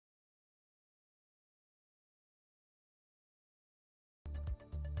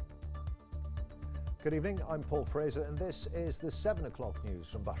Good evening, I'm Paul Fraser and this is the 7 o'clock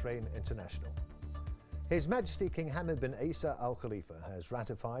news from Bahrain International. His Majesty King Hamad bin Isa Al Khalifa has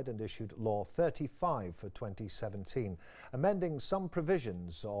ratified and issued Law 35 for 2017, amending some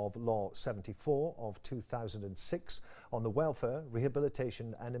provisions of Law 74 of 2006 on the welfare,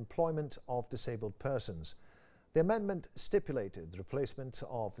 rehabilitation and employment of disabled persons. The amendment stipulated the replacement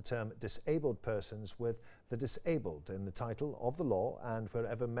of the term disabled persons with the disabled in the title of the law and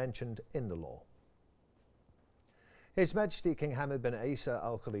wherever mentioned in the law. His Majesty King Hamad bin Isa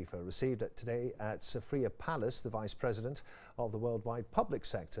Al Khalifa received today at Safriya Palace the Vice President of the worldwide public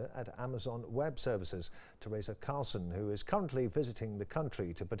sector at Amazon Web Services, Teresa Carlson, who is currently visiting the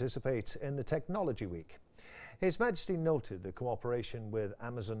country to participate in the Technology Week. His Majesty noted the cooperation with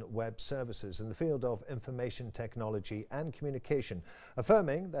Amazon Web Services in the field of information technology and communication,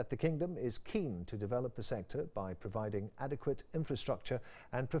 affirming that the Kingdom is keen to develop the sector by providing adequate infrastructure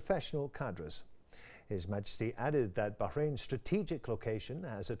and professional cadres. His Majesty added that Bahrain's strategic location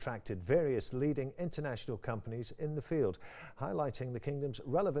has attracted various leading international companies in the field, highlighting the Kingdom's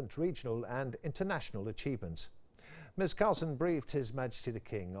relevant regional and international achievements. Ms. Carlson briefed His Majesty the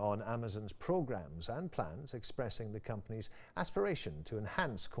King on Amazon's programs and plans, expressing the company's aspiration to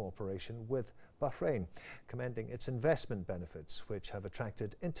enhance cooperation with Bahrain, commending its investment benefits, which have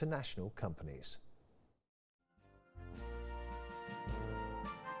attracted international companies.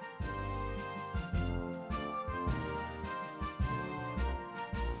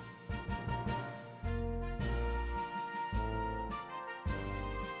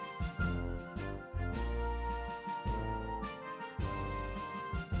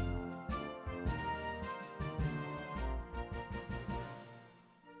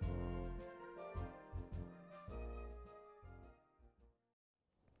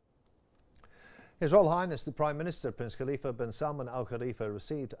 His Royal Highness the Prime Minister Prince Khalifa bin Salman Al Khalifa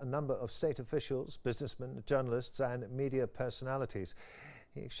received a number of state officials, businessmen, journalists and media personalities.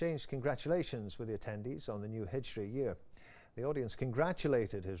 He exchanged congratulations with the attendees on the new Hijri year. The audience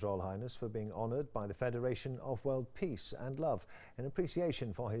congratulated His Royal Highness for being honoured by the Federation of World Peace and Love in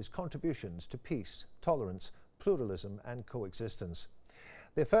appreciation for his contributions to peace, tolerance, pluralism and coexistence.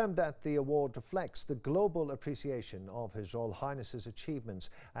 They affirmed that the award reflects the global appreciation of His Royal Highness's achievements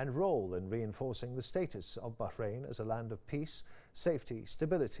and role in reinforcing the status of Bahrain as a land of peace, safety,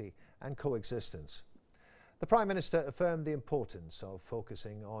 stability and coexistence. The Prime Minister affirmed the importance of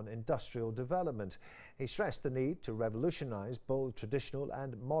focusing on industrial development. He stressed the need to revolutionise both traditional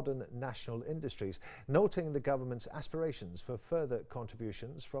and modern national industries, noting the government's aspirations for further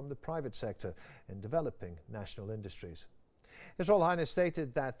contributions from the private sector in developing national industries. His Royal Highness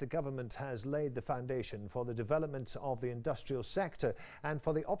stated that the government has laid the foundation for the development of the industrial sector and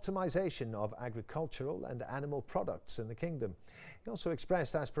for the optimisation of agricultural and animal products in the Kingdom. He also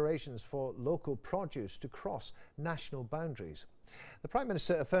expressed aspirations for local produce to cross national boundaries. The Prime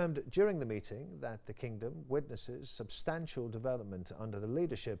Minister affirmed during the meeting that the Kingdom witnesses substantial development under the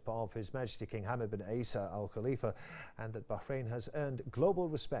leadership of His Majesty King Hamad bin Isa Al Khalifa and that Bahrain has earned global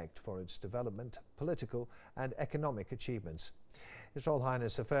respect for its development, political and economic achievements. His Royal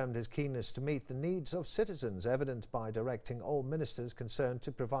Highness affirmed his keenness to meet the needs of citizens, evident by directing all ministers concerned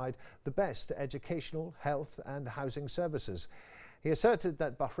to provide the best educational, health and housing services. He asserted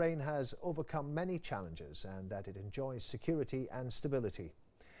that Bahrain has overcome many challenges and that it enjoys security and stability.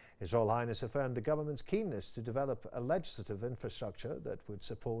 His Royal Highness affirmed the government's keenness to develop a legislative infrastructure that would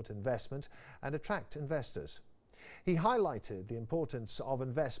support investment and attract investors. He highlighted the importance of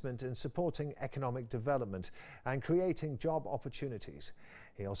investment in supporting economic development and creating job opportunities.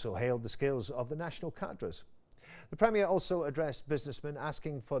 He also hailed the skills of the national cadres. The Premier also addressed businessmen,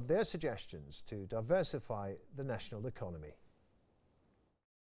 asking for their suggestions to diversify the national economy.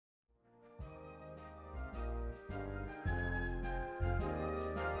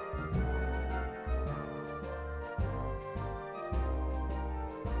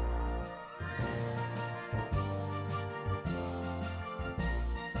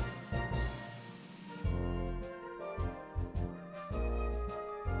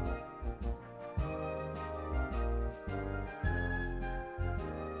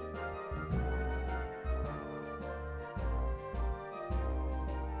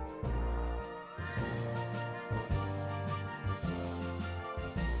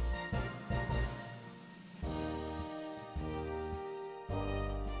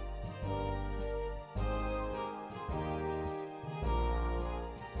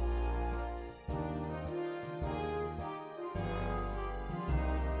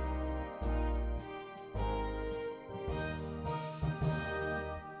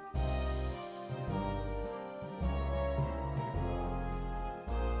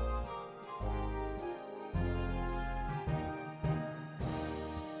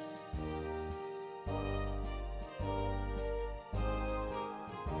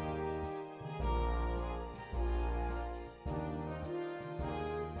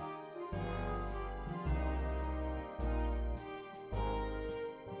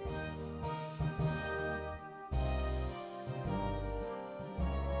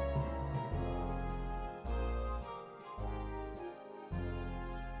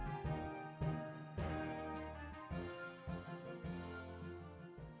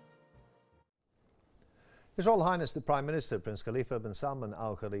 His Royal Highness the Prime Minister Prince Khalifa bin Salman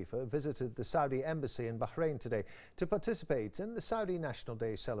Al Khalifa visited the Saudi embassy in Bahrain today to participate in the Saudi National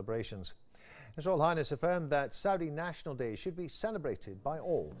Day celebrations. His Royal Highness affirmed that Saudi National Day should be celebrated by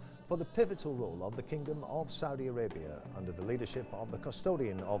all for the pivotal role of the Kingdom of Saudi Arabia under the leadership of the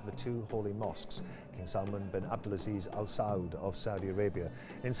custodian of the two holy mosques, King Salman bin Abdulaziz Al Saud of Saudi Arabia,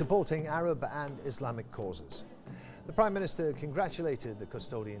 in supporting Arab and Islamic causes. The Prime Minister congratulated the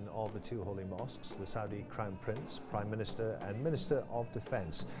custodian of the two holy mosques, the Saudi Crown Prince, Prime Minister and Minister of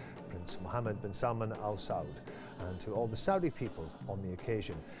Defence, Prince Mohammed bin Salman Al Saud, and to all the Saudi people on the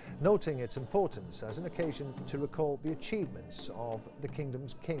occasion, noting its importance as an occasion to recall the achievements of the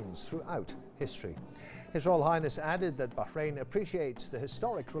kingdom's kings throughout history. His Royal Highness added that Bahrain appreciates the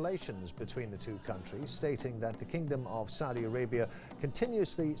historic relations between the two countries, stating that the Kingdom of Saudi Arabia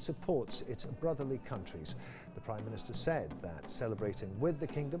continuously supports its brotherly countries. The Prime Minister said that celebrating with the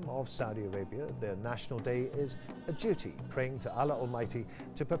Kingdom of Saudi Arabia their National Day is a duty, praying to Allah Almighty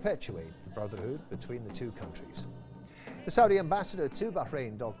to perpetuate the brotherhood between the two countries. The Saudi ambassador to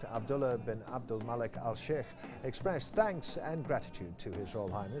Bahrain, Dr. Abdullah bin Abdul Malik Al Sheikh, expressed thanks and gratitude to His Royal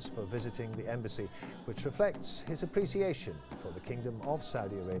Highness for visiting the embassy, which reflects his appreciation for the Kingdom of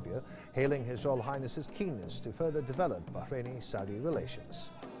Saudi Arabia, hailing His Royal Highness's keenness to further develop Bahraini-Saudi relations.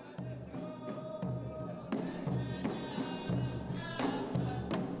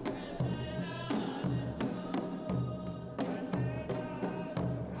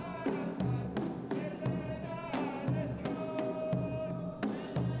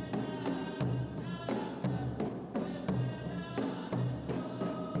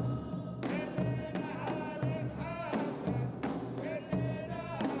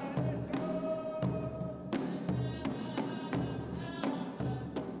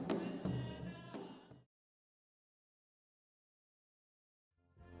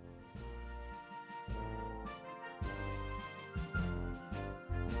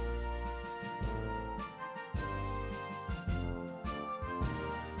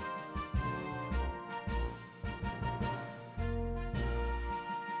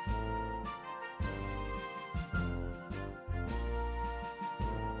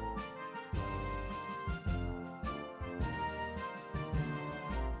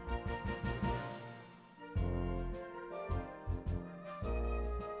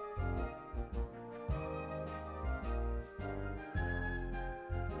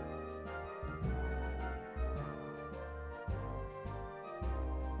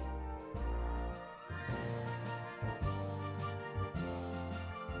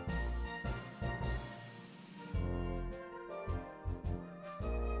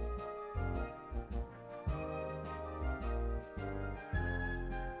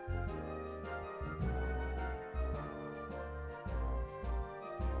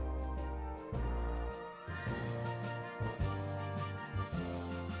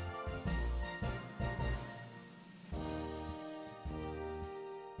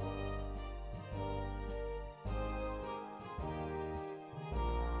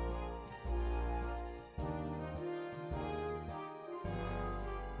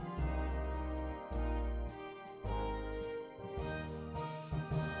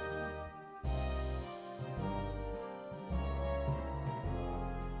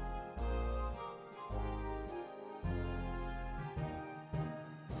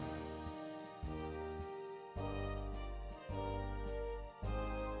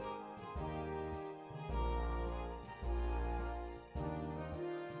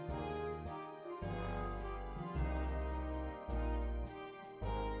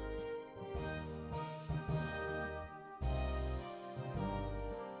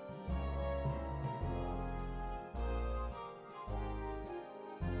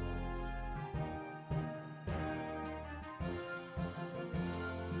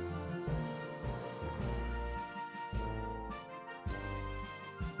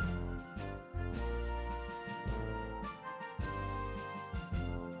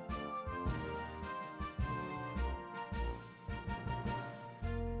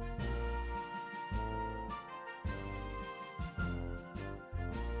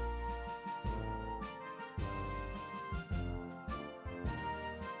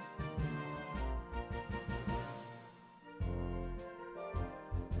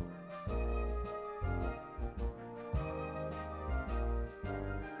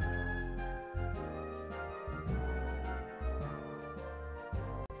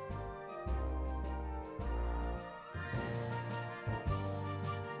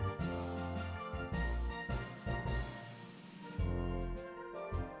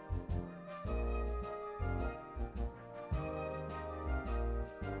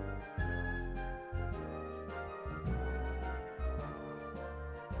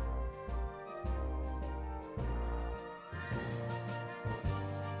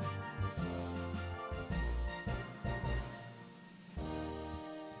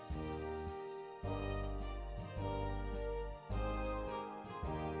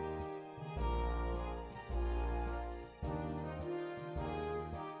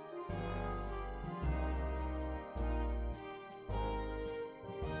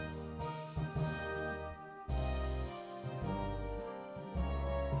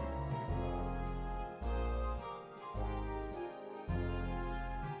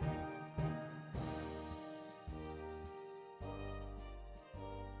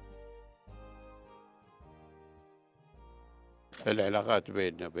 العلاقات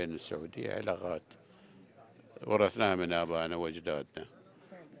بيننا وبين السعودية علاقات ورثناها من آبائنا وأجدادنا،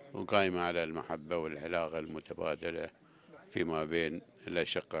 وقائمة على المحبة والعلاقة المتبادلة فيما بين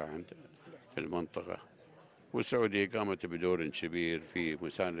الأشقاء في المنطقة. والسعودية قامت بدور كبير في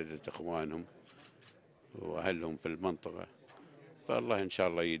مساندة إخوانهم وأهلهم في المنطقة، فالله إن شاء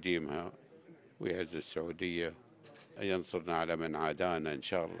الله يديمها ويعز السعودية، ينصرنا على من عادانا إن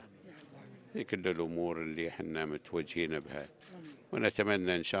شاء الله في كل الأمور اللي احنا متوجهين بها،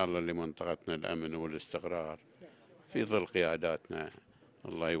 ونتمنى إن شاء الله لمنطقتنا الأمن والاستقرار في ظل قياداتنا،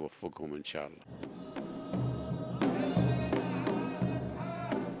 الله يوفقهم إن شاء الله.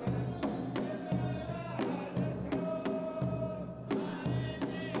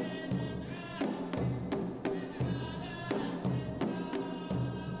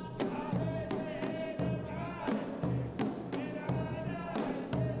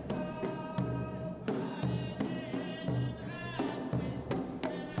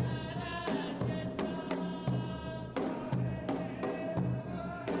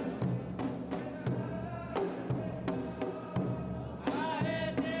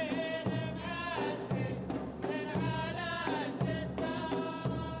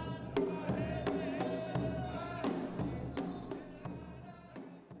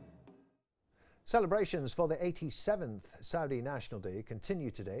 Celebrations for the 87th Saudi National Day continue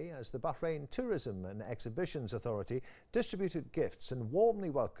today as the Bahrain Tourism and Exhibitions Authority distributed gifts and warmly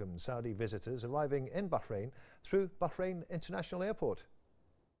welcomed Saudi visitors arriving in Bahrain through Bahrain International Airport.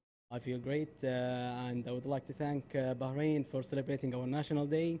 I feel great and I would like to thank Bahrain for celebrating our National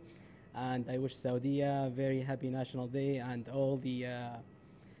Day, and I wish Saudi a very happy National Day and all the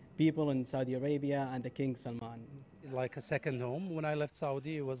people in Saudi Arabia and the King Salman. Like a second home. When I left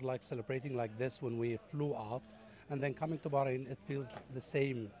Saudi, it was like celebrating like this when we flew out, and then coming to Bahrain, it feels the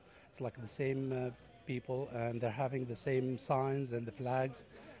same. It's like the same people, and they're having the same signs and the flags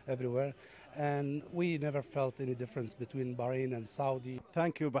everywhere, and we never felt any difference between Bahrain and Saudi.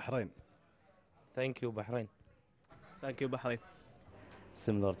 Thank you, Bahrain. Thank you, Bahrain. Thank you, Bahrain.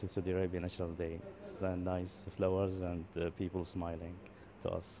 Similar to Saudi Arabia National Day, it's the nice flowers and people smiling to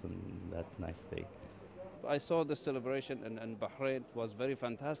us on that nice day. I saw the celebration in Bahrain. It was very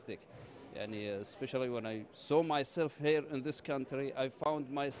fantastic. And especially when I saw myself here in this country, I found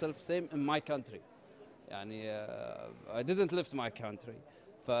myself same in my country. And I didn't live my country.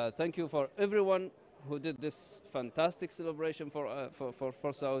 Thank you for everyone who did this fantastic celebration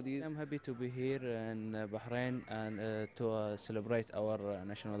for Saudi. I'm happy to be here in Bahrain and to celebrate our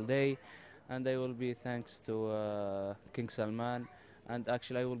National Day. And I will be thanks to King Salman. And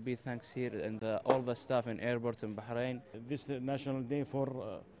actually, I will be thanks here and all the staff in airport in Bahrain. This is National Day for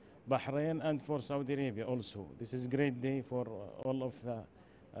Bahrain and for Saudi Arabia also. This is a great day for all of the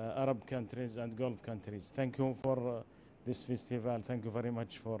Arab countries and Gulf countries. Thank you for this festival. Thank you very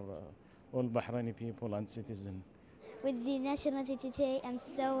much for all Bahraini people and citizens. With the National Day today, I'm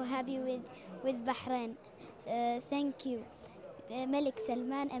so happy with Bahrain. Thank you, Malik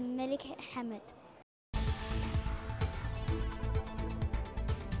Salman and Malik Hamad.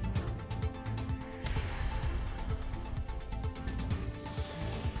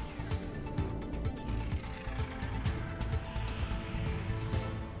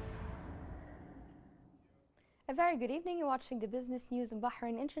 A very good evening. You're watching the business news in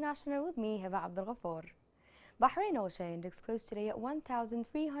Bahrain International with me, Hava Abdul Ghaffar. Bahrain Oil Share Index closed today at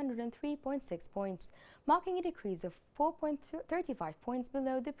 1,303.6 points, marking a decrease of 4.35 points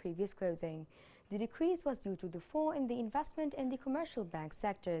below the previous closing. The decrease was due to the fall in the investment in the commercial bank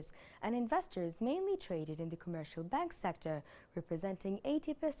sectors, and investors mainly traded in the commercial bank sector, representing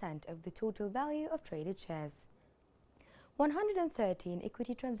 80% of the total value of traded shares. 113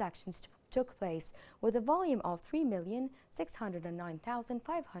 equity transactions took place with a volume of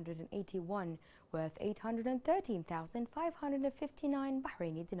 3,609,581, worth 813,559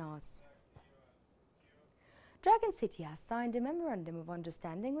 Bahraini dinars. Dragon City has signed a memorandum of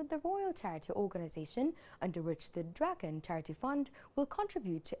understanding with the Royal Charity Organization, under which the Dragon Charity Fund will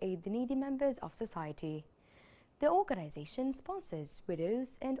contribute to aid the needy members of society. The organization sponsors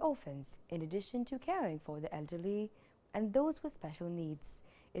widows and orphans, in addition to caring for the elderly and those with special needs.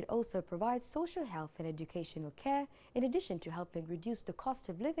 It also provides social health and educational care, in addition to helping reduce the cost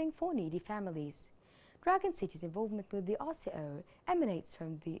of living for needy families. Dragon City's involvement with the RCO emanates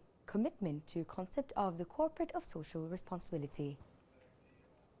from the commitment to concept of the corporate of social responsibility.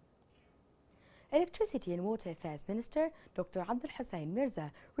 Electricity and Water Affairs Minister Dr. Abdul Hussein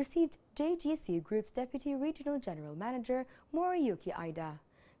Mirza received JGC Group's Deputy Regional General Manager Moriyuki Aida.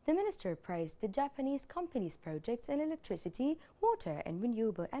 The minister praised the Japanese company's projects in electricity, water and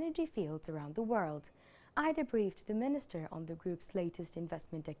renewable energy fields around the world. I debriefed the minister on the group's latest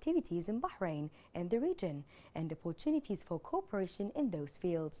investment activities in Bahrain and the region and opportunities for cooperation in those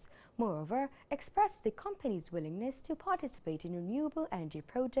fields. Moreover, expressed the company's willingness to participate in renewable energy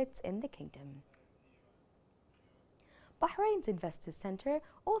projects in the kingdom. Bahrain's Investors Center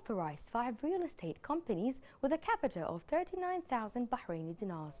authorized 5 real estate companies with a capital of 39,000 Bahraini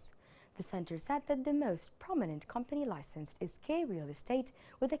dinars. The center said that the most prominent company licensed is K Real Estate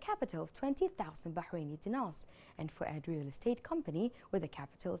with a capital of 20,000 Bahraini dinars and Fuad Real Estate Company with a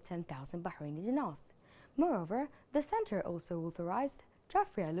capital of 10,000 Bahraini dinars. Moreover, the center also authorized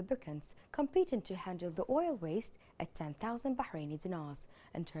Jafria Lubricants, competent to handle the oil waste, at 10,000 Bahraini dinars,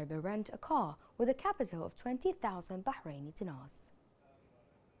 and Turbo Rent a Car with a capital of 20,000 Bahraini dinars.